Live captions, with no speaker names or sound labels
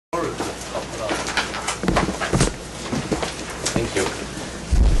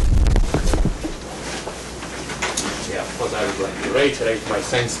course, I would like to reiterate my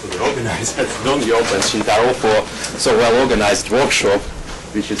thanks to the organizers, Don Yop and Shintaro, for so well-organized workshop,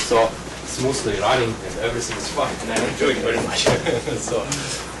 which is so smoothly running and everything is fine, and I'm enjoying it very much. So,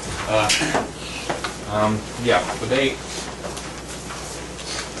 yeah, today.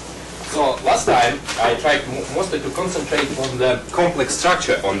 So last time I tried mostly to concentrate on the complex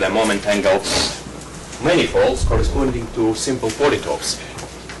structure on the moment angle manifolds corresponding to simple polytopes.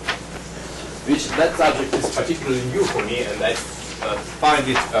 Which that subject is particularly new for me, and I find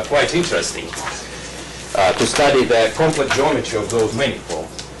it quite interesting to study the complex geometry of those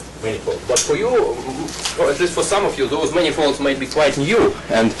manifolds. But for you, or at least for some of you, those manifolds might be quite new,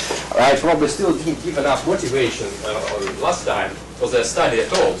 and I probably still didn't give enough motivation last time for the study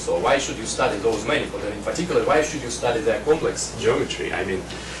at all. So why should you study those manifolds, and in particular, why should you study their complex geometry? I mean,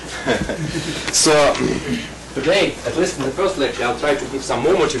 so today, at least in the first lecture, I'll try to give some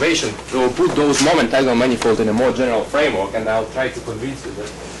more motivation to put those moment angle manifolds in a more general framework, and I'll try to convince you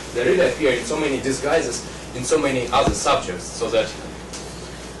that they really appear in so many disguises in so many other subjects, so that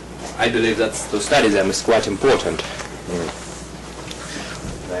I believe that to study them is quite important.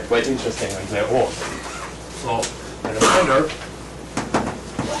 They're quite interesting and they're old. So, a reminder,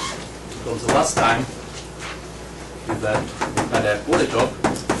 because the last time we had a polytope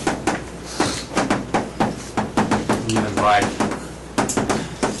given by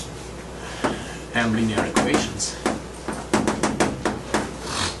m linear equations.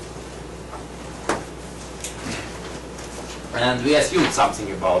 And we assumed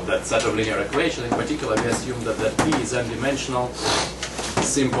something about that set of linear equations. In particular, we assumed that P is n-dimensional,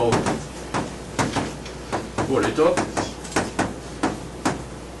 simple polytope.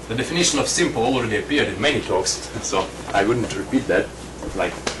 The definition of simple already appeared in many talks, so I wouldn't repeat that.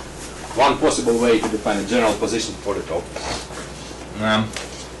 Like one possible way to define a general position polytope.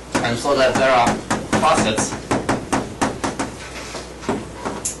 And so that there are facets.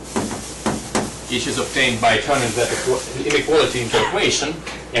 Each is obtained by turning that inequality into equation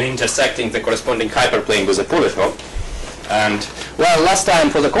and intersecting the corresponding hyperplane with a polytope. And well, last time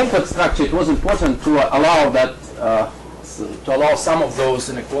for the complex structure, it was important to allow that to allow some of those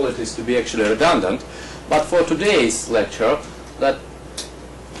inequalities to be actually redundant. But for today's lecture, that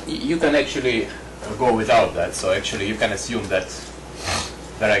you can actually go without that. So actually, you can assume that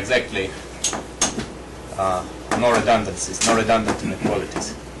there are exactly no redundancies, no redundant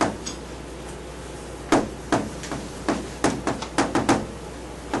inequalities.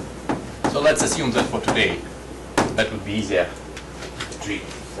 So let's assume that for today, that would be easier to treat.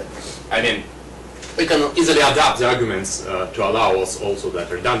 I mean, we can easily adapt the arguments to allow us also that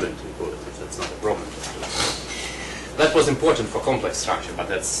redundant inequalities. That's not a problem. That was important for complex structure, but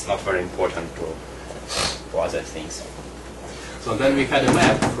that's not very important for other things. So then we had a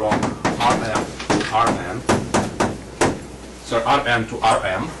map from Rm to Rm. So Rm to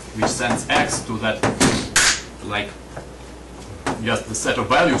Rm, which sends x to that, like, just the set of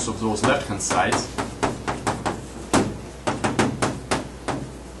values of those left-hand sides.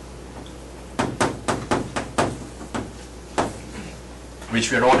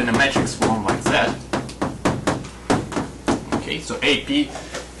 Which we wrote in a matrix form like that. Okay, so AP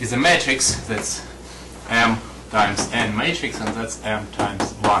is a matrix that's M times N matrix, and that's M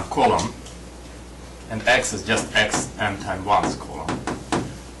times 1 column. And X is just X M times 1's column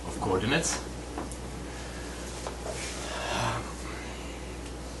of coordinates.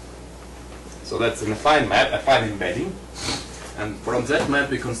 So that's an affine map, affine embedding. And from that map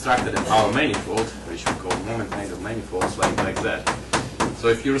we constructed our manifold, which we call moment angle manifolds, like that. So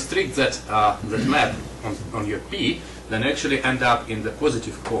if you restrict that, that map on your P, then you actually end up in the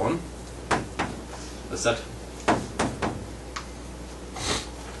positive cone. That's that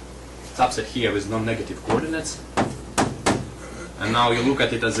subset here with non-negative coordinates. And now you look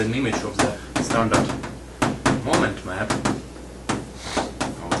at it as an image of the standard moment map.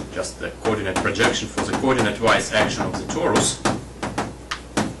 Just the coordinate projection for the coordinate-wise action of the torus.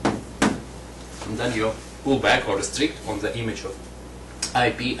 And then you pull back or restrict on the image of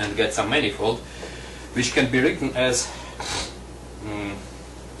IP and get some manifold, which can be written as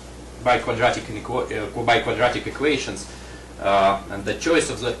by quadratic equations. And the choice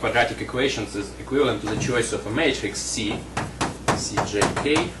of the quadratic equations is equivalent to the choice of a matrix C,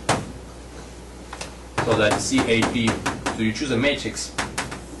 Cjk, so that CAP, so you choose a matrix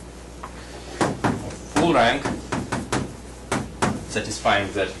full rank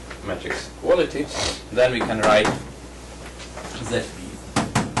satisfying that matrix quality, then we can write ZP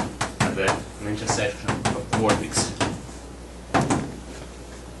at an intersection of coordinates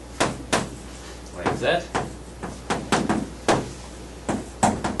like that.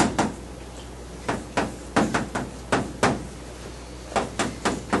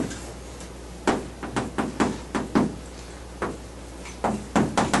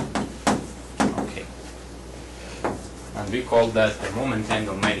 And we call that the moment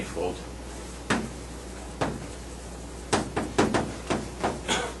angle manifold.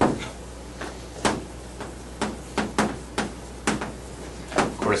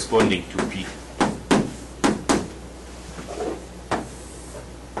 Corresponding to P.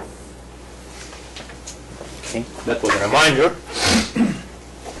 Okay, that was a reminder.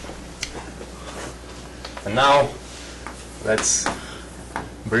 And now let's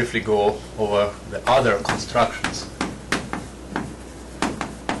briefly go over the other constructions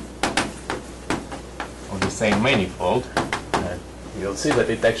of the same manifold. You'll see that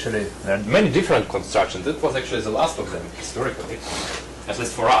it actually, there are many different constructions. That was actually the last of them historically, at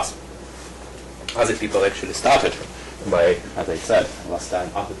least for us. Other people actually started by, as I said last time,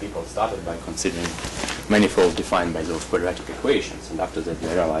 other people started by considering manifold defined by those quadratic equations, and after that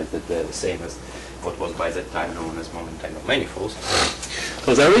they realized that they're the same as what was by that time known as moment angle manifolds.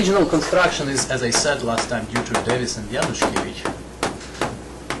 So the original construction is, as I said last time, due to Davis and Januszkiewicz.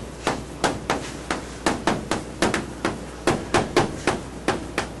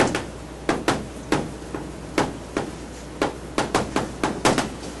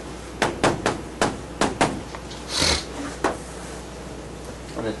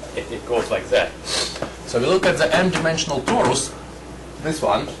 It goes like that. So we look at the m-dimensional torus, this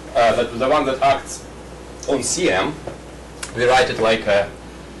one, the one that acts on Cm. We write it like a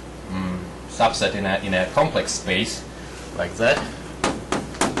subset in a complex space, like that,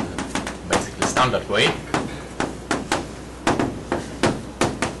 basically standard way.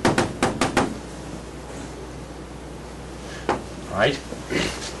 Right.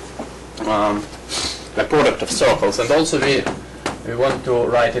 The product of circles, and also we want to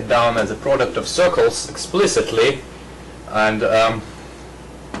write it down as a product of circles explicitly, and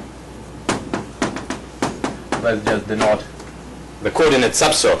let's just denote the coordinate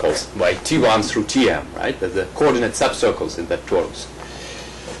subcircles by T1 through Tm, right? That's the coordinate subcircles in that torus.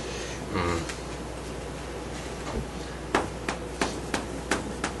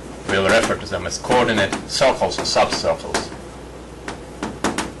 We'll refer to them as coordinate circles or subcircles.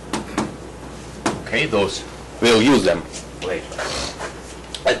 Okay, those, we'll use them later.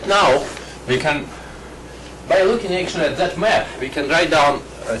 But now we can, by looking actually at that map, we can write down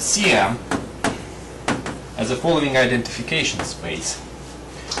Cm as the following identification space.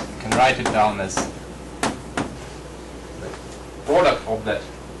 You can write it down as the product of that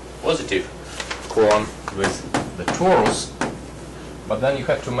positive cone with the torus, but then you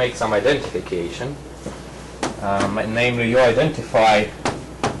have to make some identification. Namely, you identify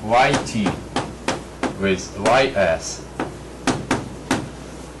yt with ys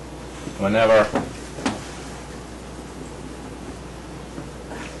whenever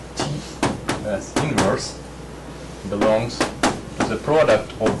t as inverse belongs to the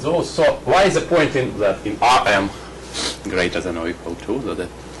product of those. So y is a point in that in Rm greater than or equal to, so the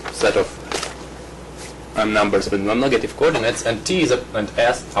set of m numbers with non-negative coordinates, and t is and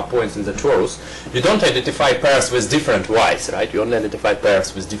s are points in the torus. You don't identify pairs with different y's, right? You only identify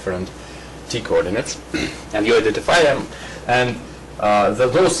pairs with different t coordinates, and you identify them, and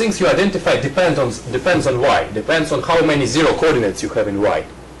those things you identify depends on y, depends on how many zero coordinates you have in y.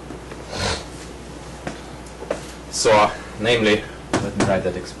 So, namely, let me write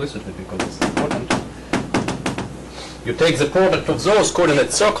that explicitly because it's important. You take the product of those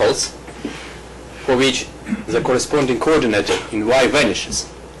coordinate circles for which the corresponding coordinate in y vanishes,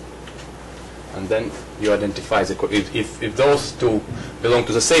 and then you identify the if those two belong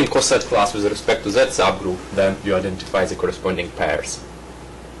to the same coset class with respect to that subgroup, then you identify the corresponding pairs.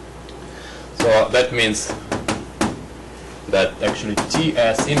 So that means that actually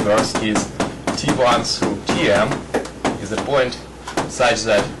Ts inverse is T1 through Tm is a point such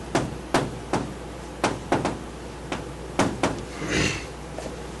that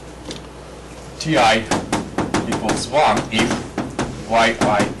Ti equals 1 if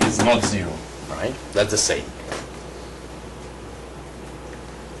yi is not 0, right? That's the same.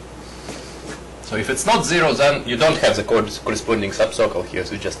 So if it's not 0, then you don't have the corresponding subcircle here,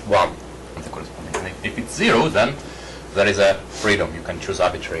 so just 1 on the corresponding. And if it's 0, then there is a freedom. You can choose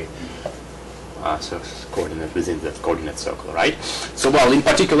arbitrary coordinate within that coordinate circle, right? So, well, in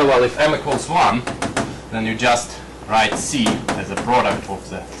particular, well, if m equals 1, then you just write C as a product of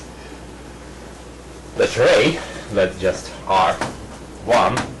that ray, that's just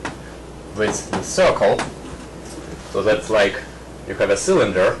R1 with the circle. So that's like you have a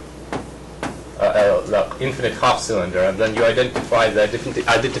cylinder, the infinite half cylinder, and then you identify the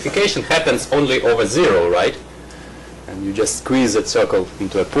identification happens only over 0, right? And you just squeeze that circle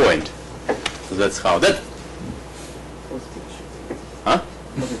into a point. So that's how that. Huh?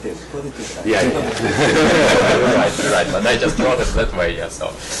 Positive side. Yeah, yeah. You're right. But I just wrote it that way, yeah, so.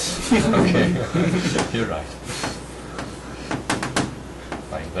 Okay. You're right.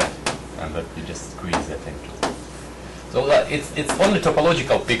 Like that. And that you just squeeze that into. So it's only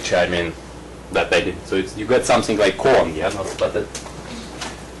topological picture, I mean, that I did. So you get something like cone, yeah, not, but that,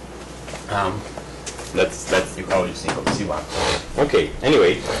 that's how you think of C1. Okay,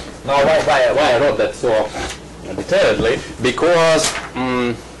 anyway, now why I wrote that so detailedly? Because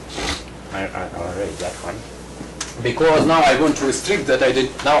I'll erase that one. Because now I want to restrict that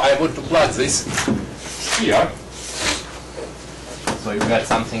now I want to plug this here. So you get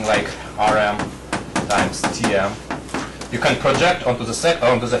something like Rm times Tm. You can project onto the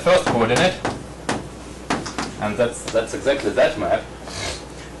first coordinate, and that's exactly that map.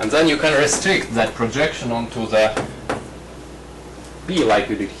 And then you can restrict that projection onto the P like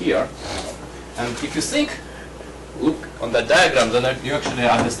you did here. And if you look on the diagram, then you actually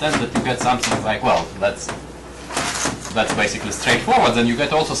understand that you get something like, well, that's basically straightforward. Then you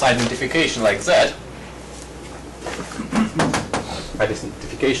get also identification like that.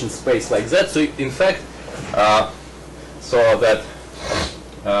 Identification space like that. So in fact, so that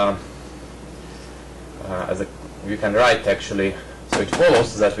we can write actually. So it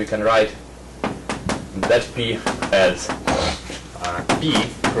follows that we can write that P as P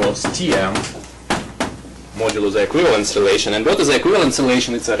cross Tm modulo the equivalence relation. And what is the equivalence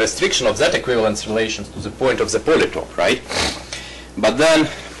relation? It's a restriction of that equivalence relation to the point of the polytope, right? But then,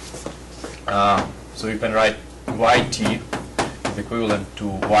 so you can write Yt is equivalent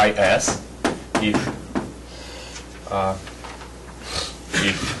to Ys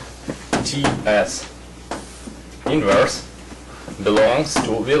if Ts inverse belongs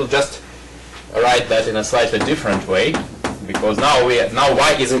to, we'll just write that in a slightly different way, because now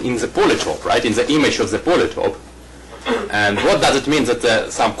Y is in the polytope, right, in the image of the polytope. And what does it mean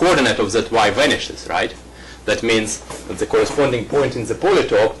that some coordinate of that Y vanishes, right? That means that the corresponding point in the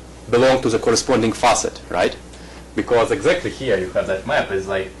polytope belongs to the corresponding facet, right? Because exactly here you have that map is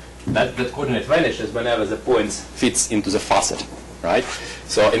like that coordinate vanishes whenever the point fits into the facet, right?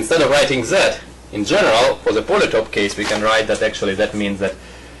 So instead of writing that, in general, for the polytope case, we can write that actually that means that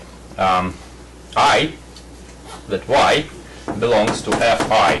Y belongs to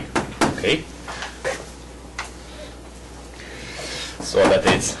Fi, okay? So that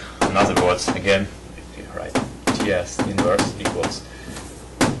is, in other words, again, right, Ts inverse equals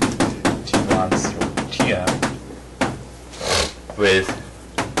T1 through Tm with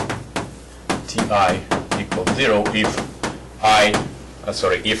Ti equals 0 if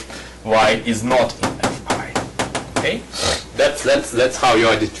if Y is not in Fi. Okay, that's how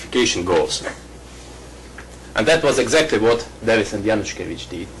your identification goes. And that was exactly what Davis and Januszkiewicz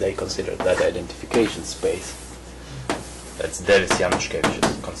did. They considered that identification space. That's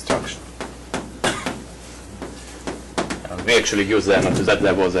Davis-Januszkiewicz's construction. And we actually use that.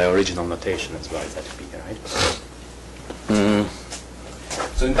 That was the original notation as well as that P, right?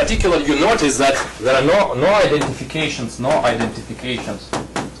 So in particular, you notice that there are no identifications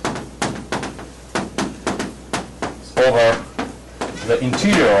over the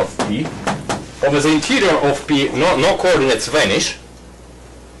interior of P. Over the interior of P, no coordinates vanish,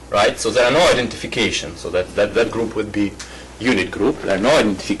 right? So there are no identifications. So that group would be unit group. There are no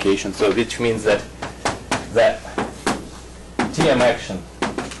identifications, so which means that the Tm action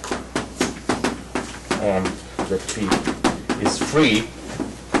on the P is free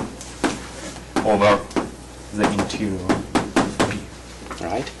over the interior of P,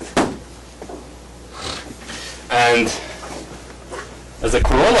 right? And as a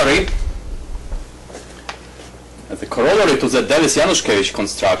corollary to the Davis-Januszkiewicz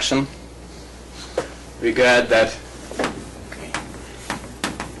construction, we get that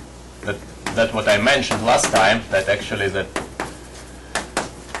what I mentioned last time, that actually the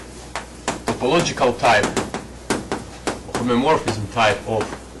topological type, homomorphism type of,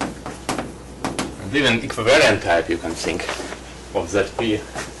 and even equivariant type, you can think of that P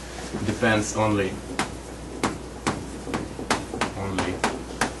depends only on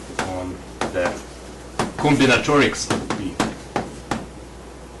the combinatorics of P.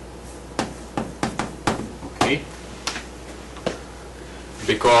 Okay?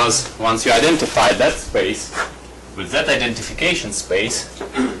 Because once you identify that space, with that identification space,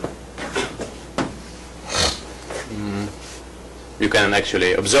 you can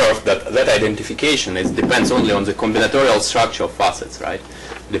actually observe that that identification depends only on the combinatorial structure of facets, right?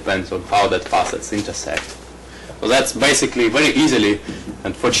 Depends on how that facets intersect. So that's basically very easily,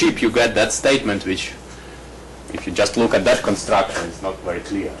 and for cheap you get that statement which, if you just look at that construction, it's not very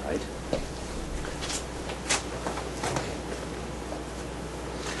clear, right?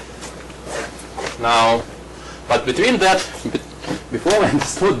 Now, but between that, before I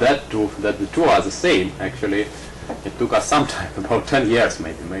understood that the two are the same, actually, it took us some time, about 10 years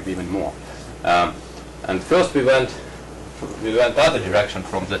maybe even more. And first we went other direction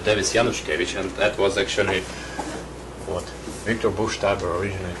from the Davis Januszkiewicz, and that was actually what Victor Buchstaber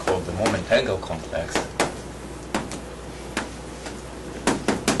originally called the moment-angle complex.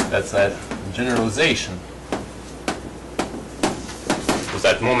 That's a generalization to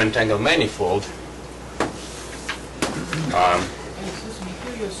that moment-angle manifold. Excuse me,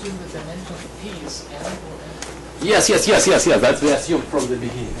 here you assume the dimension P is n or n? Yes. That's we assumed from the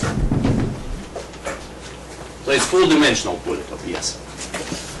beginning. So it's full-dimensional polytope, yes.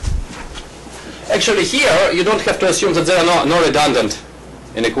 Actually, here you don't have to assume that there are no redundant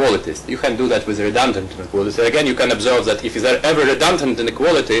inequalities. You can do that with redundant inequalities. Again, you can observe that if there every redundant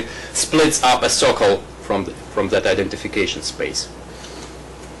inequality splits up a circle from that identification space.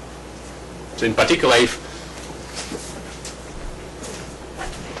 So in particular, if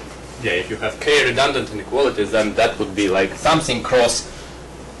you have k redundant inequalities, then that would be like something cross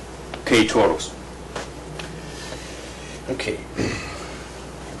k torus. Okay.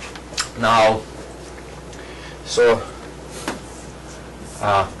 Now, so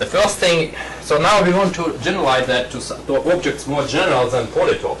the first thing, so now we want to generalize that to objects more general than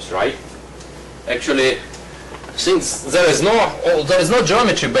polytopes, right? Actually, since there is no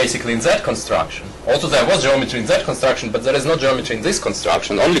geometry basically in that construction. Also, there was geometry in that construction, but there is no geometry in this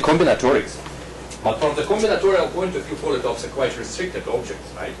construction. Only combinatorics. But from the combinatorial point of view, polytopes are quite restricted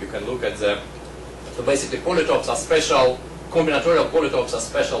objects, right? You can look at the so basically polytopes are special. Combinatorial polytopes are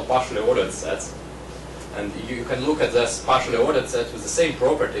special partially ordered sets. And you can look at this partially ordered set with the same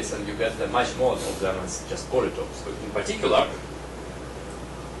properties, and you get much more of them as just polytopes. But in particular,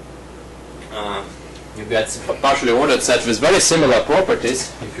 you get partially ordered set with very similar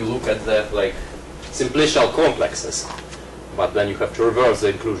properties if you look at the simplicial complexes. But then you have to reverse the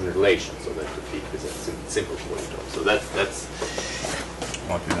inclusion relation so that to fit with a simple polytope. So that's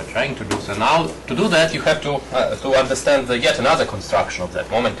what we are trying to do. So now, to do that, you have to understand yet another construction of that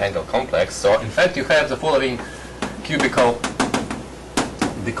moment-angle complex. So in fact, you have the following cubical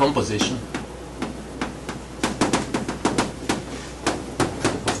decomposition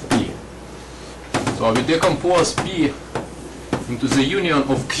of P. So we decompose P into the union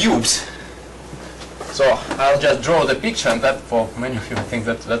of cubes. So I'll just draw the picture, and that for many of you I think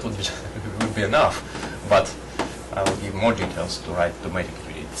that would be enough. But I will give more details to make it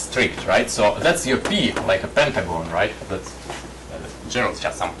really strict, right? So that's your P, like a pentagon, right? That's generally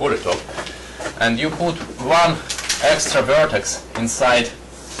just some polytope. And you put one extra vertex inside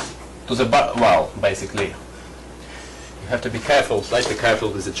to the basically. You have to be careful, slightly careful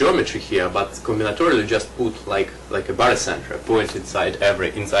with the geometry here, but combinatorially just put like a barycenter, a point inside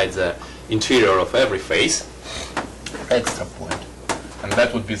the interior of every face, extra point. And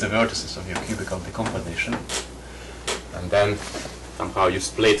that would be the vertices of your cubical decomposition. And then somehow you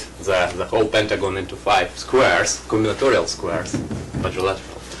split the whole pentagon into 5 squares, combinatorial squares,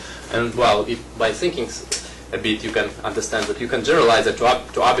 quadrilateral. And by thinking a bit, you can understand that you can generalize it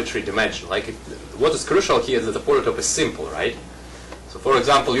to arbitrary dimension. What is crucial here is that the polytope is simple, right? So for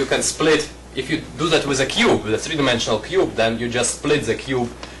example, you can split, if you do that with a cube, with a 3-dimensional cube, then you just split the cube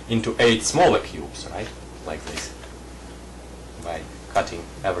into 8 smaller cubes, right? Like this. By cutting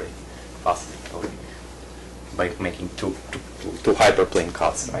every facet, by making two hyperplane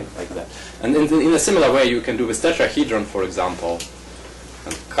cuts, right? Like that. And in a similar way, you can do with tetrahedron, for example,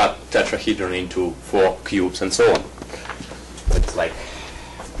 and cut tetrahedron into 4 cubes and so on. It's like,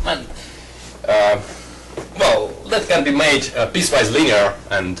 that can be made piecewise linear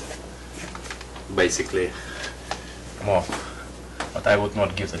and basically more. But I would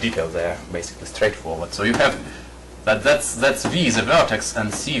not give the detail there. Basically straightforward. So you have that's V is a vertex,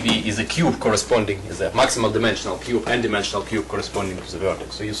 and CV is a cube corresponding, is a maximal dimensional cube, n-dimensional cube corresponding to the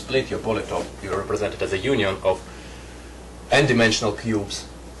vertex. So you split your polytope, you represent it as a union of n-dimensional cubes,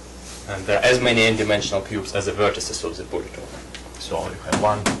 and there are as many n-dimensional cubes as the vertices of the polytope. So you have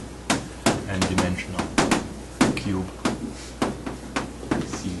one n-dimensional cube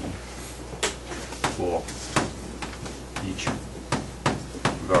CV for each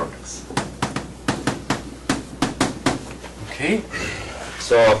vertex. Okay,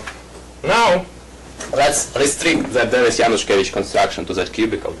 so now let's restrict that Davis Januszkiewicz construction to that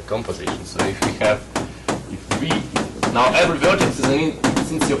cubical decomposition. So if we now every vertex is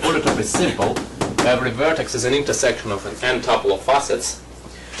since your polytope is simple, every vertex is an intersection of an n tuple of facets.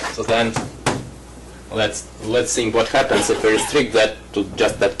 So then let's think what happens if we restrict that to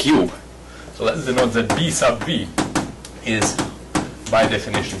just that cube. So let's denote that B sub V is by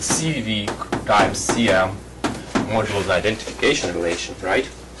definition CV times CM modulus identification relation, right?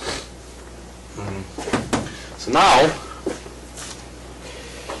 So now,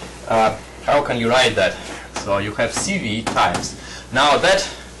 how can you write that? So you have CV times. Now that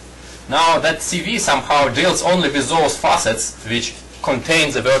CV somehow deals only with those facets which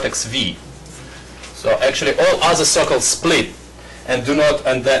contain the vertex V. So actually all other circles split and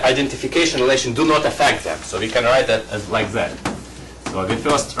the identification relation do not affect them. So we can write that as like that. So we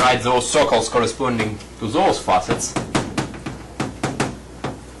first write those circles corresponding to those facets.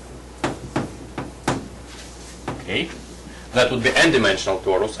 Okay. That would be n-dimensional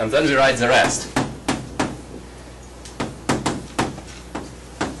torus, and then we write the rest.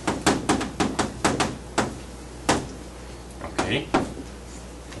 Okay.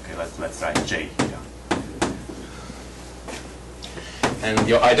 Okay, let's write J here. And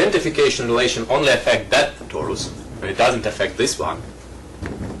your identification relation only affects that torus, but it doesn't affect this one.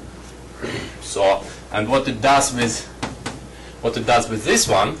 So, and what it does with this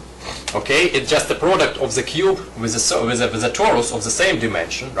one, okay, it's just a product of the cube with a torus of the same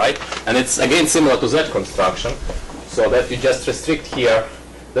dimension, right? And it's again similar to that construction, so that you just restrict here.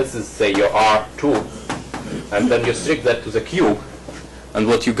 This is say your R2, and then you restrict that to the cube, and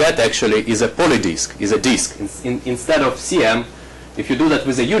what you get actually is a polydisk, is a disk. Instead of CM, if you do that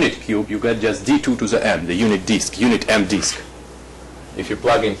with a unit cube, you get just D2 to the M, the unit disk, unit M disk. If you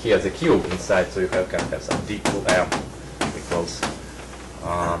plug in here the cube inside, so you can have some D2M equals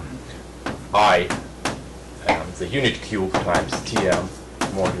I the unit cube times TM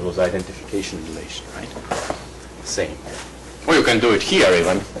modulus identification relation, right? Same. Or you can do it here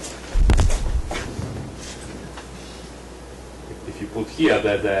even. If you put here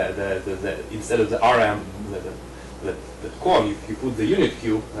the instead of the RM the con, if you put the unit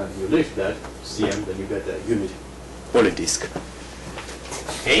cube and you lift that CM, then you get a unit polydisk.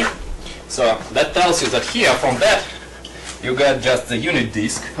 Okay, so that tells you that here from that you get just the unit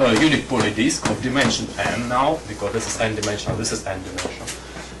disk, unit polydisk of dimension n now, because this is n-dimensional, this is n-dimensional.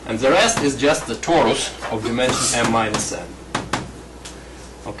 And the rest is just the torus of dimension m minus n.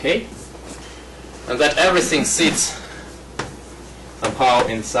 Okay? And that everything sits somehow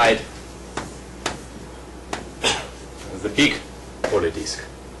inside the big polydisk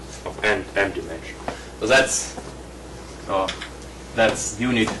of n dimension. So that's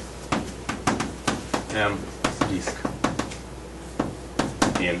unit m disk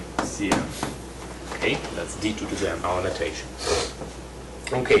in CM. Okay, that's D2 to the M, our notation.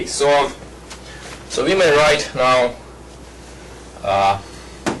 Okay, so we may write now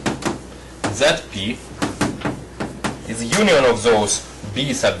ZP is the union of those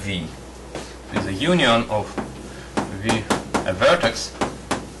B sub V. Is the union of V, a vertex,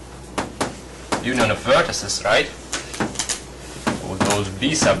 union of vertices, right? Of those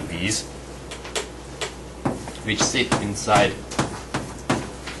B sub V's, which sit inside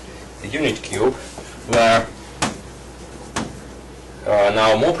the unit cube, where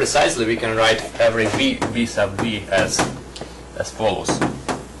now more precisely we can write every V sub V as follows.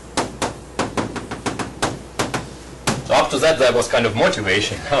 So up to that there was kind of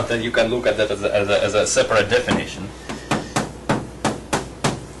motivation. Now then you can look at that as a separate definition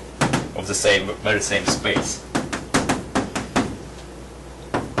of the very same space.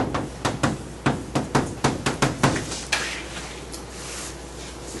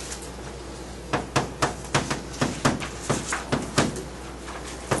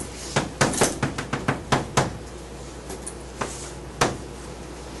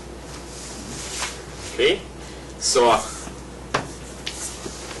 So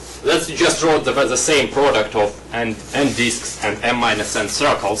let's just draw the same product of n disks and m minus n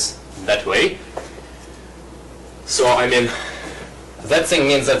circles that way. So I mean that thing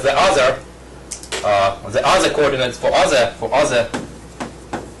means that the other coordinates for other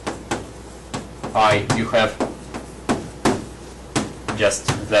I you have just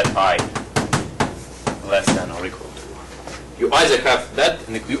that I less than or equal to. You either have that,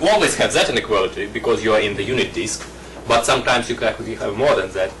 you always have that inequality because you are in the unit disk, but sometimes you have more than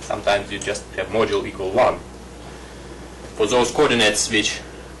that. Sometimes you just have module equal 1 for those coordinates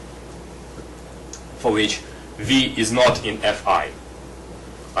for which V is not in Fi,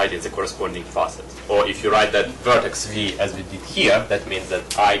 right, in the corresponding facet. Or if you write that vertex V as we did here, that means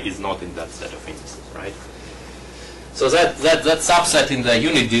that I is not in that set of indices, right? So that subset in the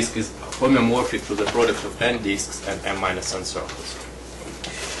unit disk is homeomorphic to the product of n disks and m minus n circles.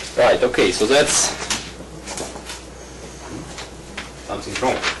 Right, okay, so that's something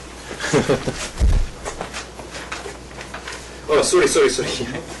wrong. Oh, sorry.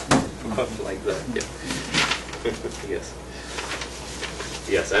 Like that, yeah. Yes.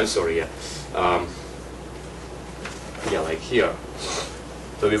 Yes, I'm sorry. Yeah, yeah, like here.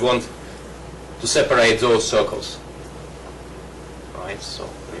 So we want to separate those circles, right? So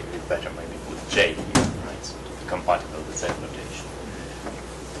maybe better maybe put J here, right? So to be compatible with that notation.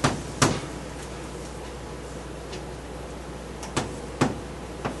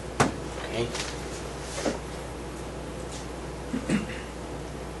 Okay.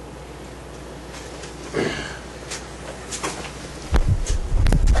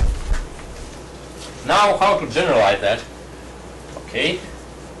 Now, how to generalize that? Okay.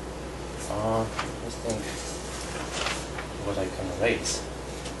 Let's think what I can erase.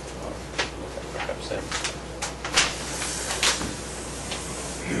 Perhaps that.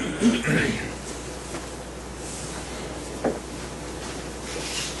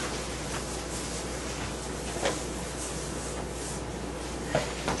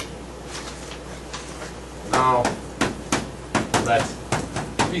 Now that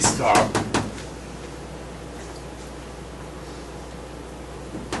P star,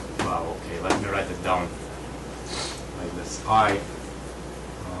 wow, okay, let me write it down like this. I,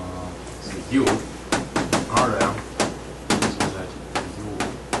 so U are there, so that U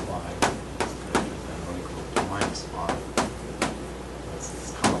y is greater than or equal to minus y. That's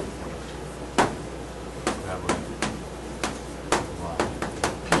this column point. Whatever y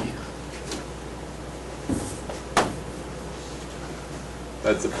p.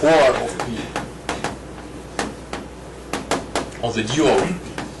 That's the core of P, of the dual.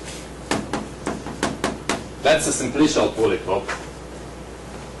 That's a simplicial polytope.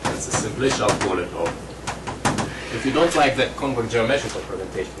 That's a simplicial polytope. If you don't like that convex geometrical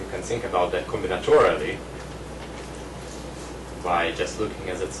presentation, you can think about that combinatorially by just looking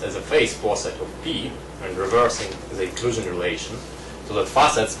at it as a phase poset of P and reversing the inclusion relation so that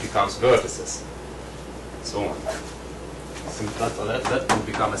facets becomes vertices. So on. That will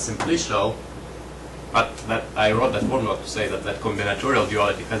become a simplicial, but that I wrote that formula to say that combinatorial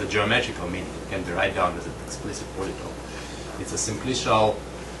duality has a geometrical meaning. It can be written down as an explicit polytope. It's a simplicial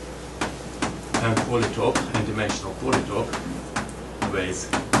polytope, n-dimensional polytope with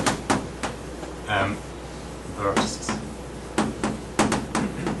m vertices.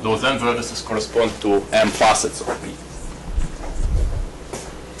 Those m vertices correspond to m facets of P.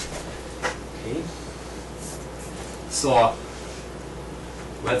 Okay. So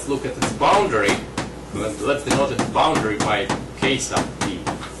let's look at its boundary. Let's denote its boundary by K sub P.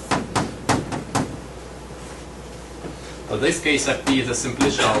 So this K sub P is a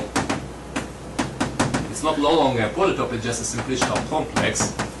simplicial. It's not no longer a polytope, it's just a simplicial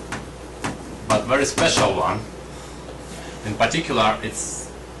complex, but very special one. In particular,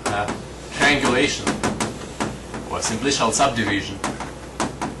 it's a triangulation or a simplicial subdivision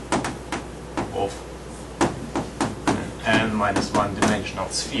of n minus 1 dimensional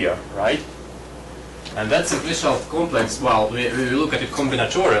sphere, right? And that simplicial complex, well, we look at it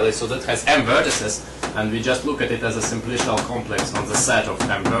combinatorially, so that has m vertices, and we just look at it as a simplicial complex on the set of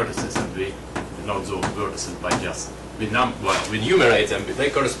m vertices, and we denote those vertices by just, we enumerate them, they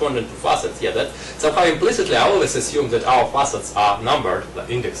correspond to facets. Yeah, that somehow implicitly I always assume that our facets are numbered,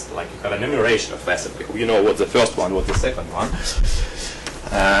 indexed, like you have an enumeration of facets. You know what's the first one, what's the second one.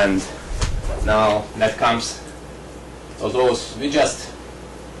 And now that comes, so those, we just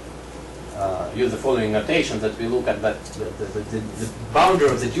use the following notation that we look at that the boundary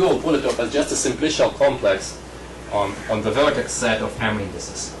of the dual polytope as just a simplicial complex on the vertex set of m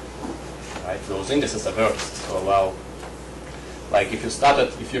indices. Right? Those indices are vertices. So well, like if you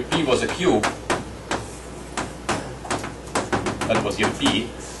started, if your P was a cube, that was your P,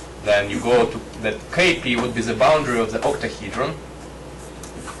 then you go to that Kp would be the boundary of the octahedron.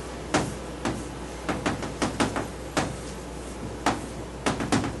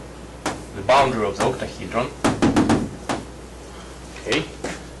 Boundary of the octahedron. Okay,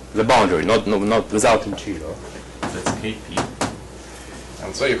 the boundary, not without interior. That's Kp.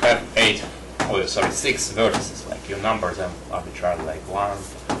 And so you have 6 vertices. Like you number them arbitrarily, like 1,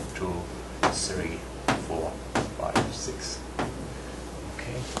 2, 3, 4, 5, 6.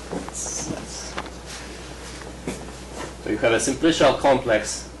 Okay, so you have a simplicial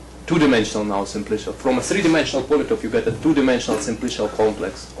complex, two-dimensional now simplicial. From a three-dimensional polytope, you get a two-dimensional simplicial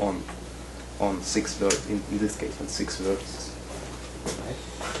complex on 6 vertices, in this case on 6 vertices. Right.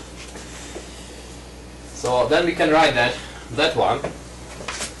 So then we can write that one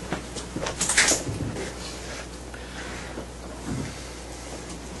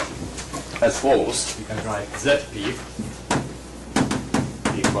as follows. We can write Zp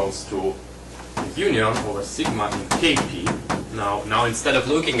equals to the union over sigma in Kp. Now instead of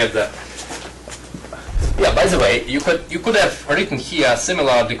looking at the Yeah, by the way, you could have written here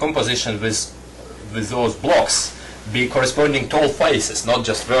similar decomposition with those blocks be corresponding to all faces, not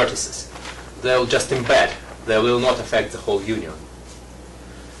just vertices. They'll just embed. They will not affect the whole union.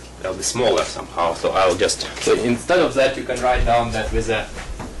 They'll be smaller somehow. So I'll just, so instead of that, you can write down that with a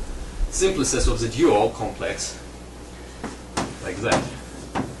simplices of the dual complex, like that.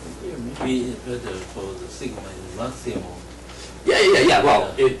 Maybe better for the sigma is maximum. Yeah.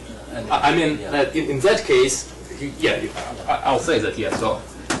 Well, I mean, yeah. that in that case, I'll say that. Yeah. So,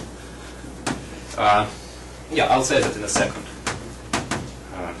 yeah, I'll say that in a second.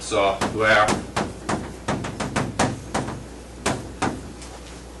 So where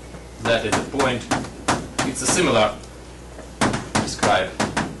that is the point, it's a similar describe.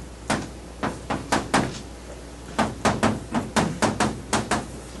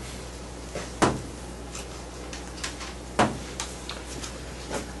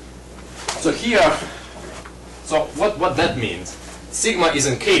 So here, so what that means? Sigma is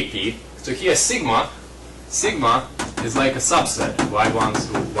in KP. So here sigma is like a subset y1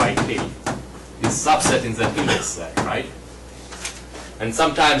 through yk. It's subset in that index set, right? And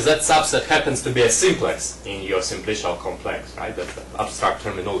sometimes that subset happens to be a simplex in your simplicial complex, right? That's the abstract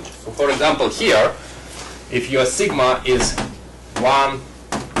terminology. So for example here, if your sigma is 1,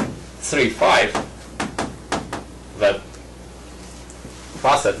 3, 5, that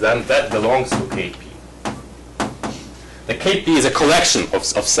facet, then that belongs to KP. The KP is a collection of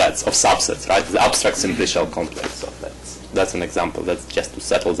sets, of subsets, right? The abstract simplicial complex. So that's an example. That's just to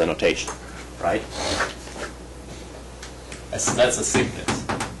settle the notation, right? That's a simplex.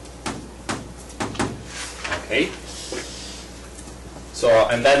 Okay. So,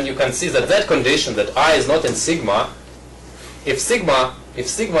 and then you can see that condition that I is not in sigma, if sigma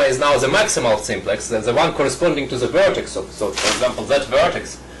is now the maximal simplex, then the one corresponding to the vertex. So for example, that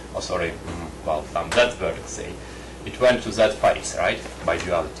vertex, that vertex, say, it went to that face, right, by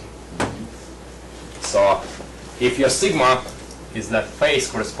duality. So if your sigma is that face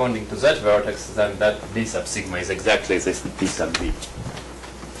corresponding to that vertex, then that d sub sigma is exactly this d sub b.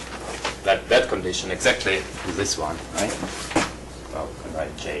 That condition exactly this one, right? Well, we can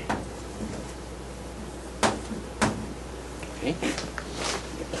write j. Okay.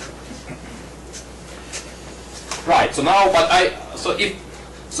 Right. So now,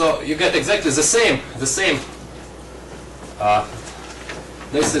 so you get exactly the same. This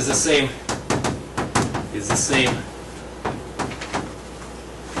is the same. Is the same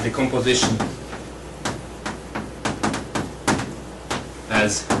decomposition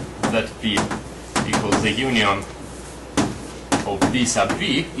as that p equals the union of d sub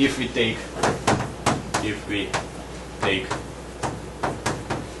v if we take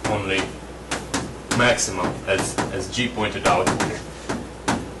only maximum as G pointed out here.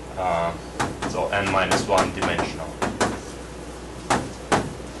 So n minus 1 dimensional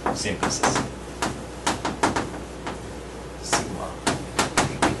synthesis. Sigma.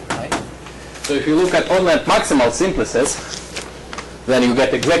 Right? So if you look at only at maximal simplices, then you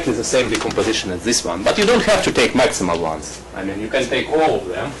get exactly the same decomposition as this one. But you don't have to take maximal ones. I mean, you can take all of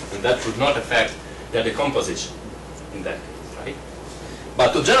them, and that would not affect the decomposition in that case, right?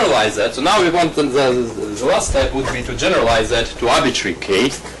 But to generalize that, so now we want the last step would be to generalize that to arbitrary k.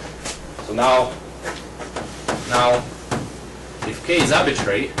 So now if k is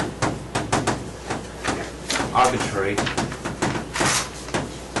arbitrary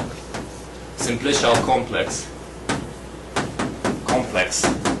simplicial complex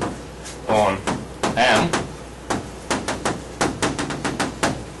on M,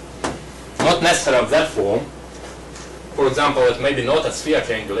 not necessarily of that form. For example, it may be not a sphere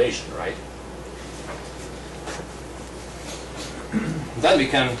triangulation, right? Then we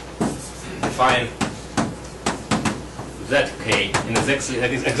can define zk in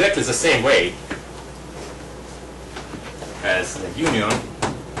exactly the same way as the union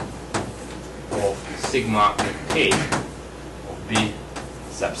of sigma k of b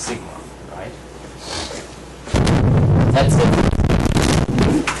sub sigma, right? That's it.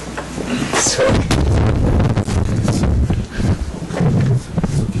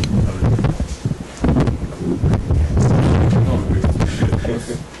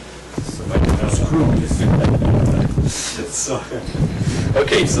 So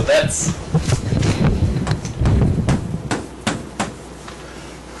okay, so that's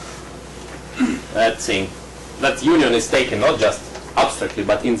that thing. That union is taken not just abstractly,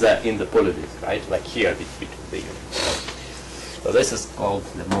 but in the polydisk, right? Like here between the unions. So this is called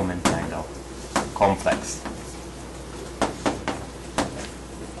the moment angle complex.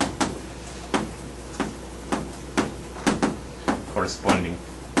 Corresponding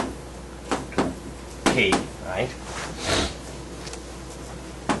to K, right?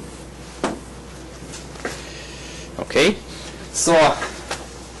 Okay, so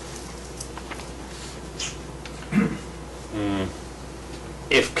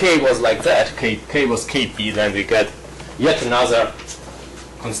if K was like that, K was KP, then we get yet another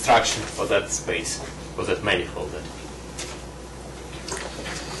construction for that space, for that manifold.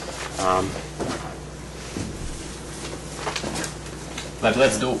 But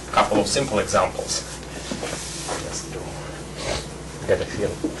let's do a couple of simple examples. Let's get a feel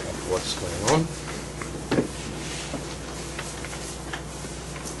of what's going on.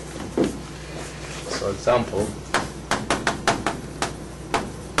 So example,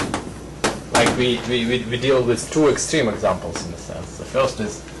 like we deal with two extreme examples in a sense. The first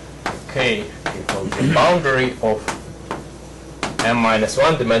is K equals the boundary of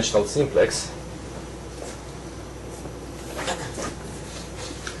m-1 dimensional simplex,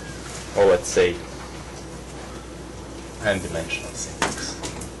 or let's say n-dimensional simplex.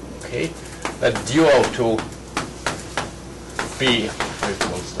 Okay, that dual to P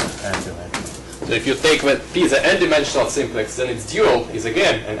equals to n-dimensional. So if you take that P is an n-dimensional simplex, then its dual is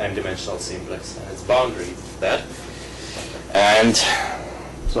again an n-dimensional simplex, and its boundary is that. And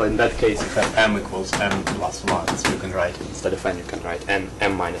so in that case, you have m equals m plus 1. So you can write, instead of n, you can write m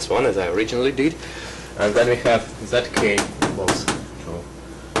minus 1, as I originally did. And then we have zk equals to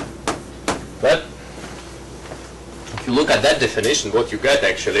that. If you look at that definition, what you get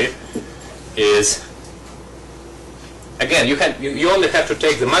actually is, again, you only have to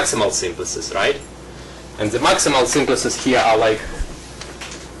take the maximal simplices, right? And the maximal simplices here are like,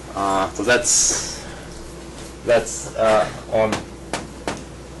 so that's on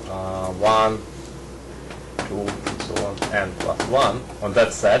 1, 2, so on, n plus 1 on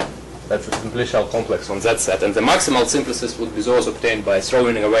that set. That's a simplicial complex on that set. And the maximal simplices would be those obtained by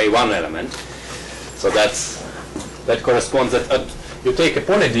throwing away one element. So that corresponds that you take a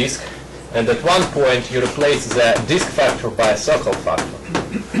polydisk, and at one point you replace the disk factor by a circle factor.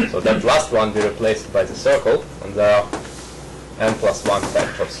 So that last one we replaced by the circle, and there are n plus 1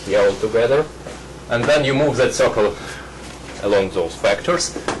 factors here altogether. And then you move that circle along those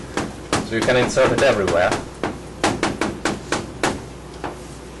factors. So you can insert it everywhere.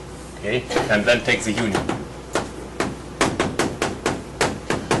 Okay, and then take the union.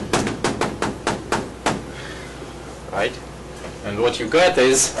 Right? And what you get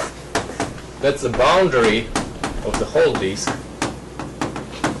is, that's the boundary of the whole disk.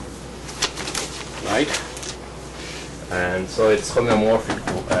 Right? And so it's homeomorphic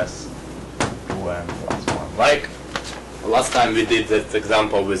to S2n plus 1. Like last time we did that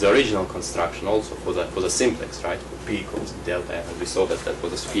example with the original construction also for the simplex, right? P equals delta n, and we saw that that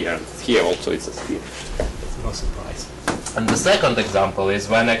was a sphere, and here also it's a sphere. That's no surprise. And the second example is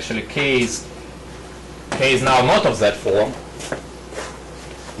when actually K is now not of that form.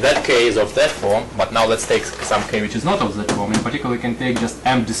 That K is of that form, but now let's take some K which is not of that form. In particular, we can take just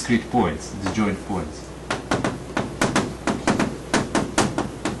m discrete points, disjoint points.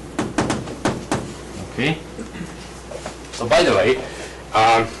 Okay. So by the way,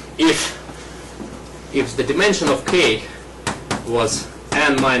 if the dimension of K was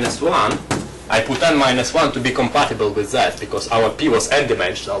n minus 1, I put n minus 1 to be compatible with that because our P was n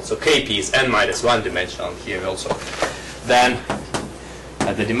dimensional, so Kp is n minus 1 dimensional here also. Then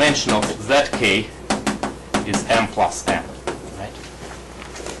the dimension of that K is m plus n, right?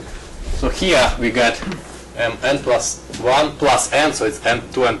 So here we get n plus 1 plus n, so it's n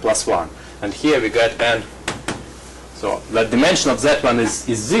 2n plus 1. And here we get n. So the dimension of that one is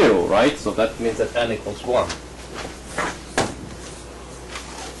 0, right? So that means that n equals 1.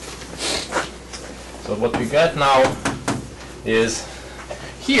 So what we get now is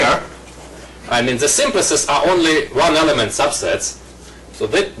here, I mean the simplices are only one element subsets. So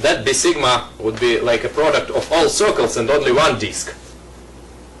that B sigma would be like a product of all circles and only one disk.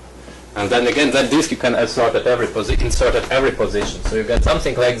 And then again, that disk you can insert at every position. So you get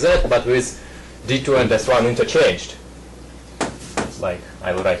something like that, but with D2 and S1 interchanged. It's like,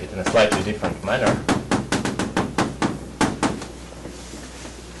 I will write it in a slightly different manner.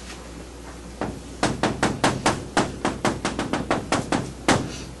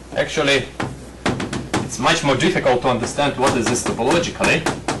 Actually, it's much more difficult to understand what is this topologically.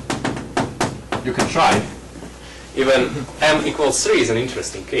 You can try. Even m equals 3 is an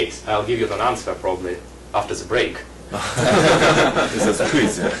interesting case. I'll give you an answer probably after the break. This is a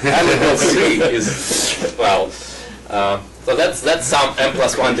quiz. M equals 3 is, well, so that's some m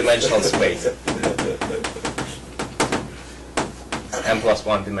plus 1 dimensional space. M plus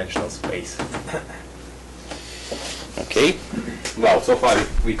 1 dimensional space. Okay. Well, so far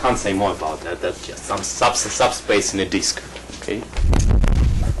we can't say more about that. That's just some subspace in a disk. Okay.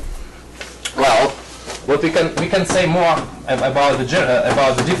 Well, what we can say more about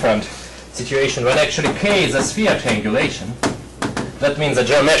the different situation when actually K is a sphere triangulation. That means a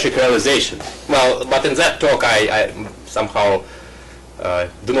geometric realization. Well, but in that talk I somehow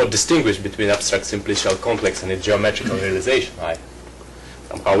do not distinguish between abstract simplicial complex and its geometrical realization. I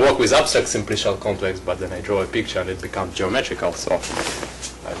somehow work with abstract simplicial complex, but then I draw a picture and it becomes geometrical, so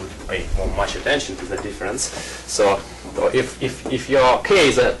I would pay more much attention to the difference. So if your K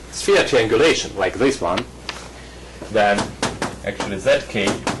is a sphere triangulation like this one, then actually ZK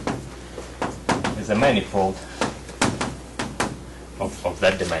is a manifold of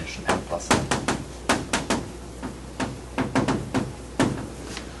that dimension, m plus n.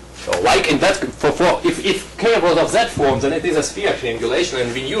 So like in that, if K was of that form, then it is a sphere triangulation,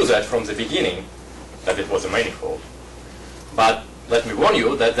 and we knew that from the beginning, that it was a manifold. But let me warn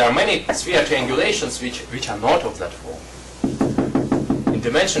you that there are many sphere triangulations which are not of that form. In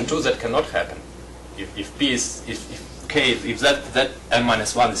dimension 2 that cannot happen. If P is, if K, if that n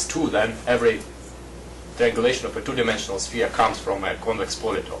minus 1 is 2, then every triangulation of a two-dimensional sphere comes from a convex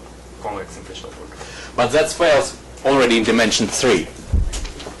polytope, convex simplicial polytope. But that fails already in dimension 3.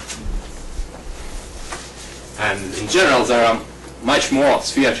 And in general, there are much more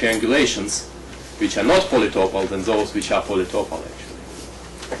sphere triangulations which are not polytopal than those which are polytopal,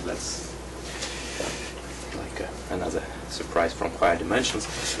 actually. That's like another surprise from higher dimensions.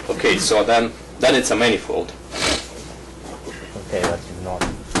 Okay, so then it's a manifold. Okay, that is not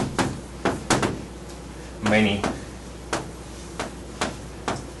many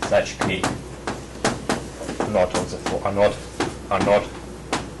such K not of the form are not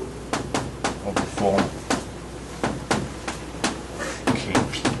of the form K.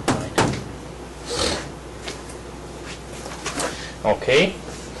 Right. Okay.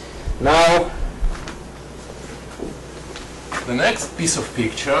 Now the next piece of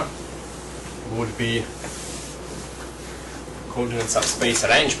picture would be coordinate subspace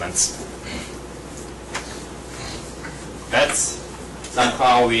arrangements. That's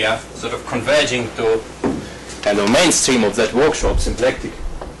somehow we are sort of converging to kind of mainstream of that workshop, symplectic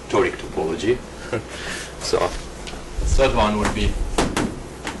Toric topology. So the third one would be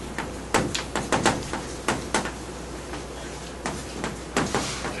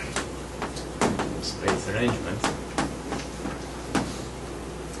space arrangements.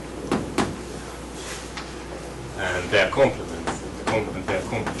 And their complements, the complement their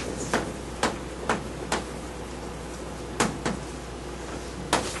complements.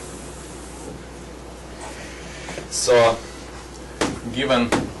 So, given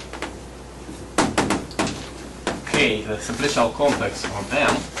K, the simplicial complex on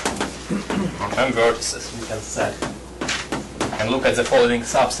M vertices, we can set and look at the following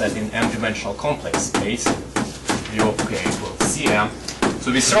subset in M-dimensional complex space. U of K equals Cm.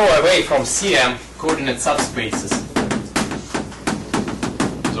 So we throw away from Cm coordinate subspaces,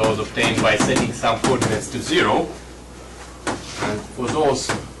 those obtained by setting some coordinates to 0, and for those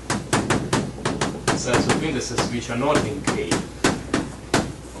sets of indices which are not in K,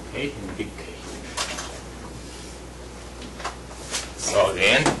 okay, in big K. So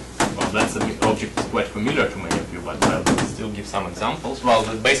again, well, that's an object quite familiar to many of you, but I'll still give some examples. Well,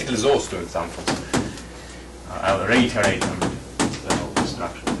 basically those two examples. I'll reiterate them. The whole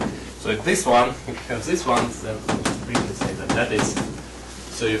structure. So if this one, if you have this one, then we can say that that is.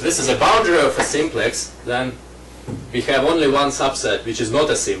 So if this is a boundary of a simplex, then we have only one subset which is not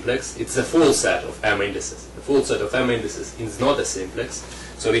a simplex. It's a full set of M indices. The full set of M indices is not a simplex.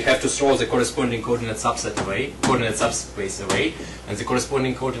 So we have to throw the corresponding coordinate subset away, coordinate subspace away, and the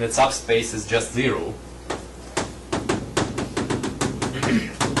corresponding coordinate subspace is just 0.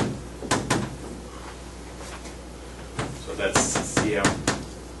 So that's Cm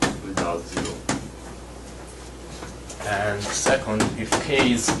without 0. And second, if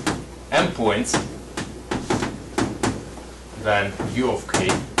K is M points, then U of K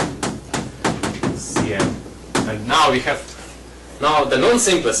Cm. And now we have the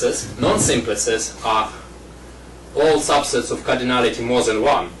non-simplices are all subsets of cardinality more than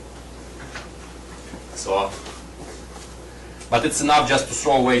 1. So, but it's enough just to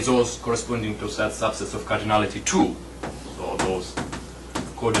throw away those corresponding to set subsets of cardinality 2. So those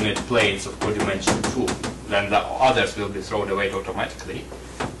coordinate planes of codimension 2. Then the others will be thrown away automatically.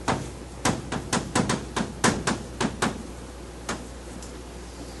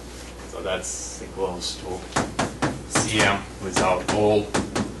 So that's equals to Cm without all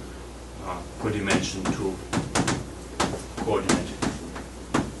codimension 2 coordinate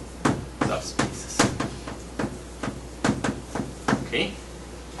subspaces. Okay.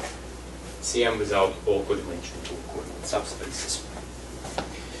 Cm without all codimension to coordinate subspaces.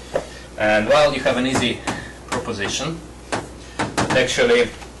 And well, you have an easy proposition that actually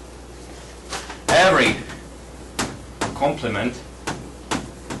every complement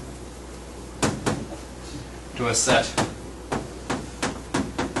to a set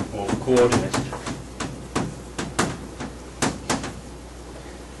of coordinate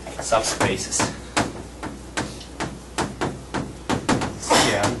subspaces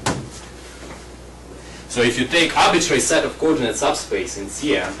Cn. So if you take arbitrary set of coordinate subspace in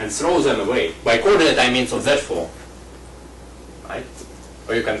Cn and throw them away, by coordinate I mean of Z form, right?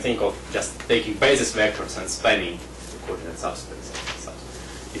 Or you can think of just taking basis vectors and spanning the coordinate subspace.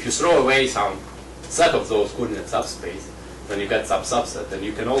 If you throw away some set of those coordinate subspace, then you get some subset, and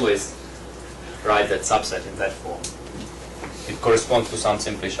you can always write that subset in that form. It corresponds to some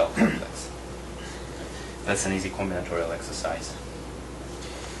simply shell complex. That's an easy combinatorial exercise.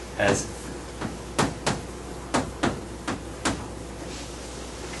 As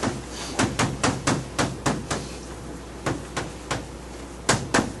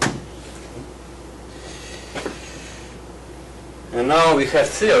and now we have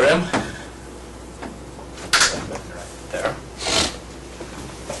theorem there,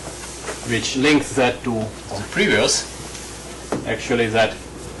 which links that to the previous. Actually, that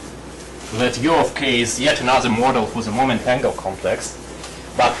U of k is yet another model for the moment angle complex,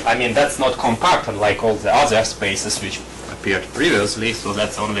 but I mean that's not compact unlike all the other spaces which appeared previously. So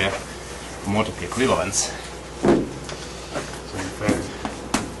that's only a homotopy equivalence. So in fact,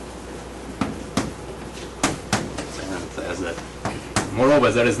 says that.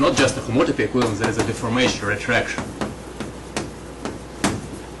 Moreover, there is not just a homotopy equivalence, there is a deformation retraction.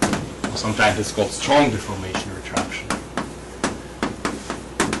 Sometimes it's called strong deformation retraction.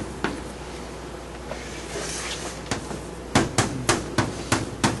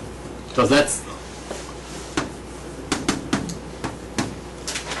 So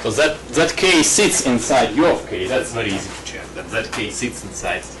that k sits inside U of k. That's very easy to check. That k sits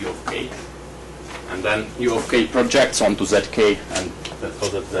inside U of k, and then U of k projects onto zk, and so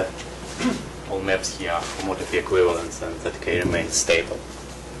that the all maps here are homotopy equivalents, and zk remains stable.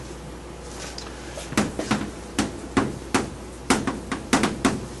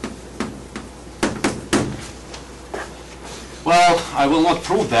 Well, I will not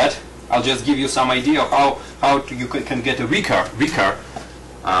prove that. I'll just give you some idea of how you can get a weaker.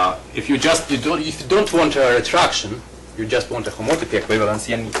 If you don't want a retraction, you just want a homotopy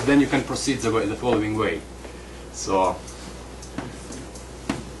equivalency, and then you can proceed the following way. So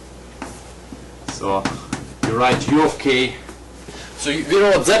you write U of k. So we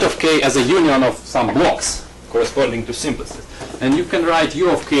wrote Z of k as a union of some blocks corresponding to simplices, and you can write U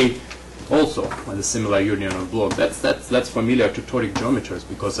of k also as a similar union of blocks. That's familiar to toric geometers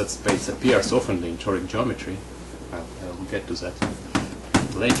because that space appears often in toric geometry. I'll get to that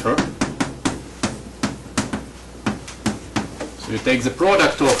later. So you take the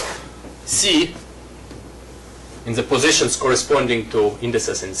product of C in the positions corresponding to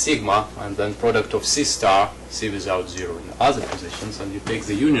indices in sigma, and then product of C star, C without zero in other positions, and you take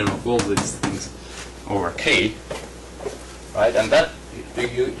the union of all these things over k, right? And that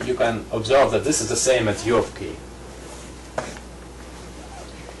you can observe that this is the same as U of k.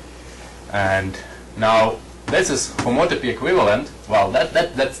 And now this is homotopy equivalent. Well,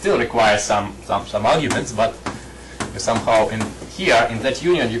 that still requires some arguments, but somehow in here in that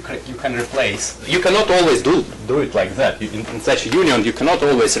union you can replace. You cannot always do it like that. In such a union you cannot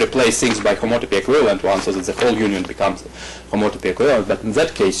always replace things by homotopy equivalent ones, so that the whole union becomes homotopy equivalent. But in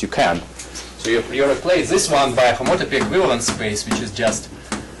that case you can. So you replace this one by a homotopy equivalent space, which is just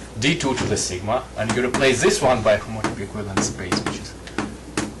d2 to the sigma, and you replace this one by a homotopy equivalent space, which is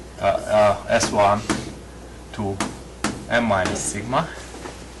s1 to m minus sigma,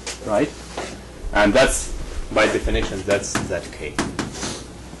 right? And that's, by definition, that's zk.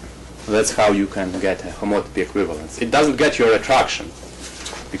 So that's how you can get a homotopy equivalence. It doesn't get you a retraction,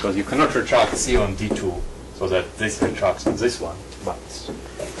 because you cannot retract C on d2 so that this retracts on this one, but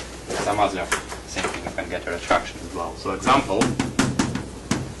some other thinking you can get a retraction as well. So example,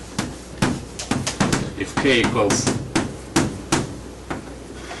 if k equals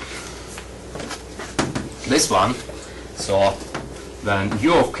this one, so then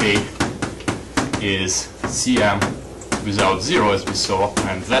U of k is Cm without zero as we saw,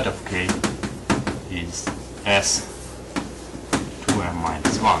 and Z of k is S 2m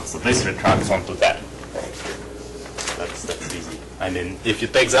minus 1. So this retracts onto that. That's easy. I mean, if you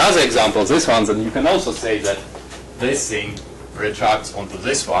take the other examples, this one, then you can also say that this thing retracts onto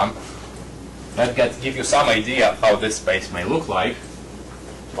this one, That give you some idea how this space may look like,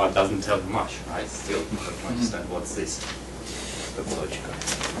 but doesn't tell you much, right? Still, you don't understand what's this topological.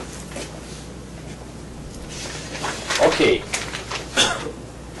 Okay.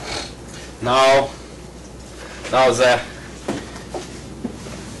 Now the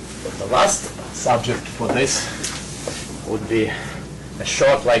last subject for this would be a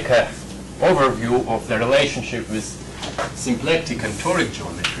short, like a overview of the relationship with symplectic and toric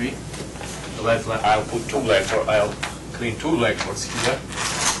geometry. So I'll put I'll clean two lectures here.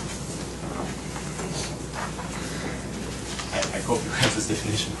 I hope you have this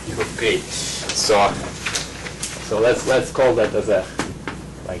definition. Okay. So let's call that as a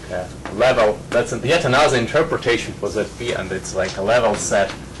like a level. That's yet another interpretation for ZP, and it's like a level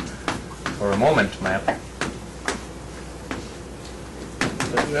set for a moment map.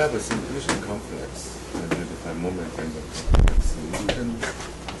 But you have a simulation complex and you define moment and the complex. You can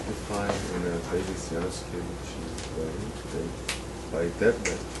define in a Bayes Janusz-Kiewicz way. By that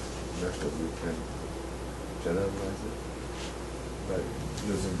method we can generalize it by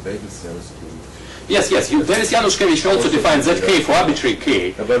using Bayes Janusz-Kiewicz. Yes. Bayes Janusz-Kiewicz also defines ZK for arbitrary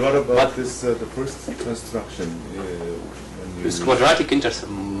K. But what about this the first construction? This quadratic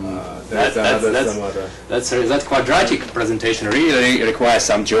that quadratic presentation really requires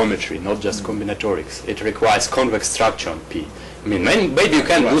some geometry, not just combinatorics. It requires convex structure on P. I mean, maybe you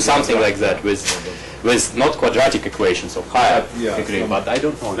can do something like that with not quadratic equations of higher degree, but I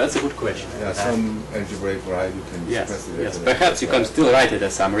don't know. That's a good question. Yeah, some algebraic variety you can express it. Yes, perhaps you can still write it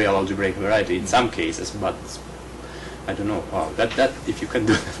as some real algebraic variety in some cases, but I don't know. Wow, that if you can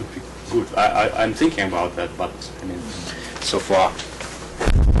do that would be good. I'm thinking about that, but I mean, so far.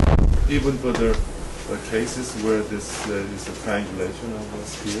 Even for the cases where this is a triangulation of a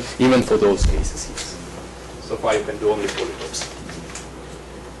sphere? Even for those cases, yes. So far you can do only polytopes.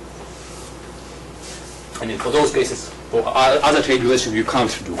 I mean, for those cases, for other triangulation you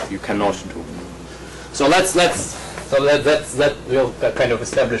can't do, you cannot do. So that will kind of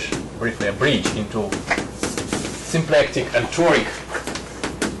establish briefly a bridge into symplectic and toric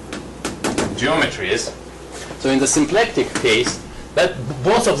geometries. So in the symplectic case, that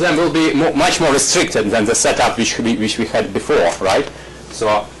both of them will be much more restricted than the setup which we had before, right?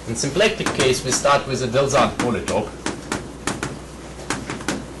 So in symplectic case, we start with a Delzant polytope,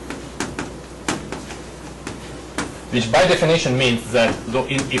 which by definition means that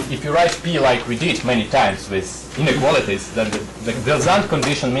if you write P like we did many times with inequalities, then the Delzant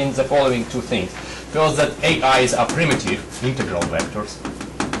condition means the following two things. First, that AIs are primitive integral vectors.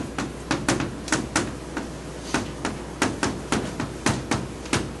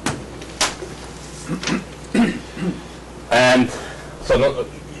 And so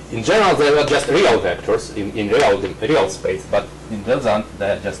in general they are just real vectors in real space, but in Delzant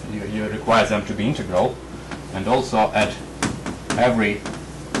they just you require them to be integral, and also at every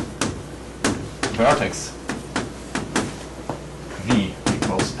vertex V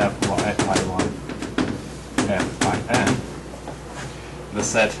equals Fi1 Fin, the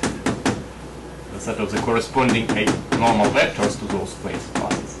set of the corresponding normal vectors to those place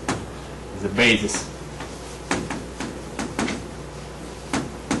classes is the basis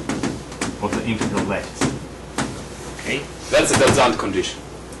of the integral lattice. Okay, that's the Delzant condition.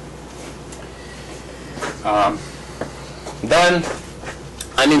 Then,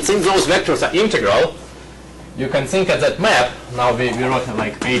 I mean, since those vectors are integral, you can think of that map. Now we wrote it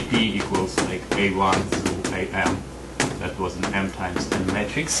like AP equals like A1 through AM. That was an M times N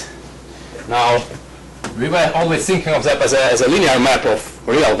matrix. Now, we were always thinking of that as a linear map of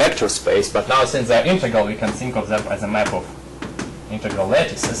real vector space, but now since they're integral, we can think of them as a map of integral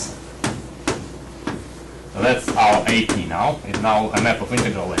lattices. So that's our AP now. It's now a map of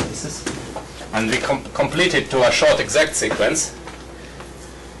integral lattices. And we complete it to a short exact sequence.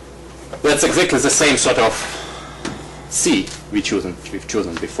 That's exactly the same sort of C we've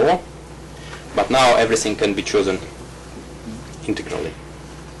chosen before. But now everything can be chosen integrally.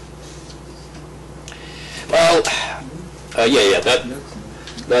 Well,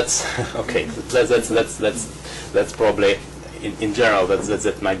 that's okay. That's probably in general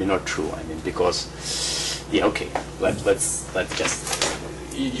that might be not true. I mean, because okay, let's just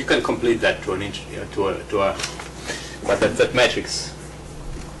you can complete that to an but that matrix.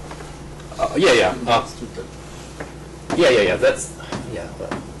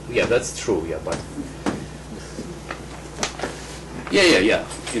 That's true. But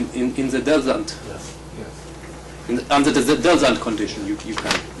in the Delzant. Under the Delzant condition, you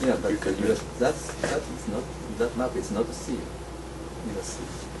can. Yeah, but you can use that map is not a C.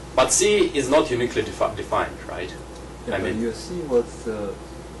 But C is not uniquely defined, right? Yeah, I mean, your C was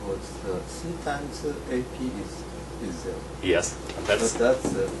because C times AP is 0. Yes, and So that's that's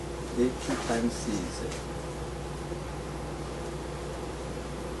AP times C is 0.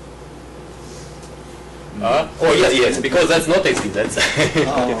 oh yes, yes, because that's not AP. That's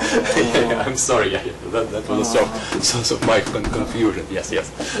Oh. I'm sorry. Yeah, that was so my confusion. Yes, yes.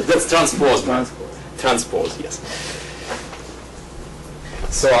 That's transpose. Transport. Transpose. Yes.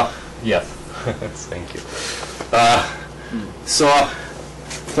 So yes, thank you. So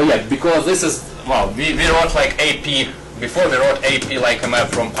yeah, because this is well, we wrote like AP before. We wrote AP like a map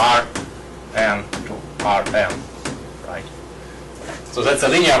from Rn to Rm, right? So that's a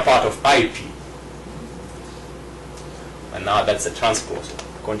linear part of IP. And now that's a transpose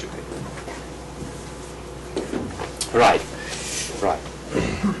conjugate. Right, right.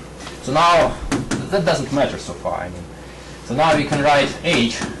 So now that doesn't matter so far. I mean, so now we can write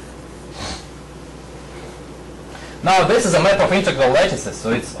H. Now this is a map of integral lattices,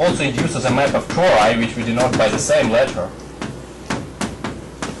 so it also induces a map of tori, which we denote by the same letter.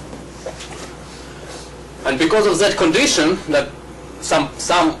 And because of that condition, that some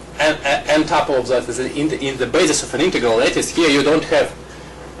n tuple that is in the basis of an integral lattice, here you don't have.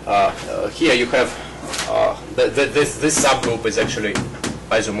 Here you have this subgroup is actually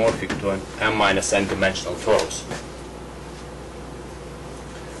isomorphic to an m minus n dimensional torus.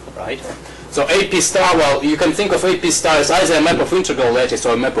 Right. So AP star, well, you can think of AP star as either a map of integral lattice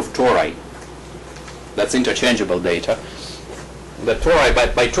or a map of tori. That's interchangeable data. The tori,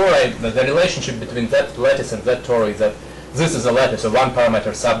 by tori, the relationship between that lattice and that tori is that this is a lattice of one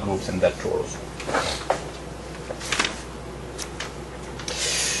parameter subgroups in that torus.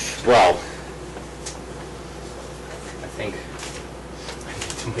 Well, I think I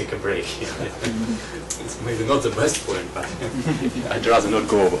need to make a break here. It's maybe not the best point, but I'd rather not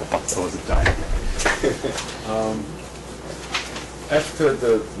go over all the time. After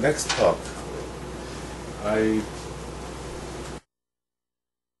the next talk, I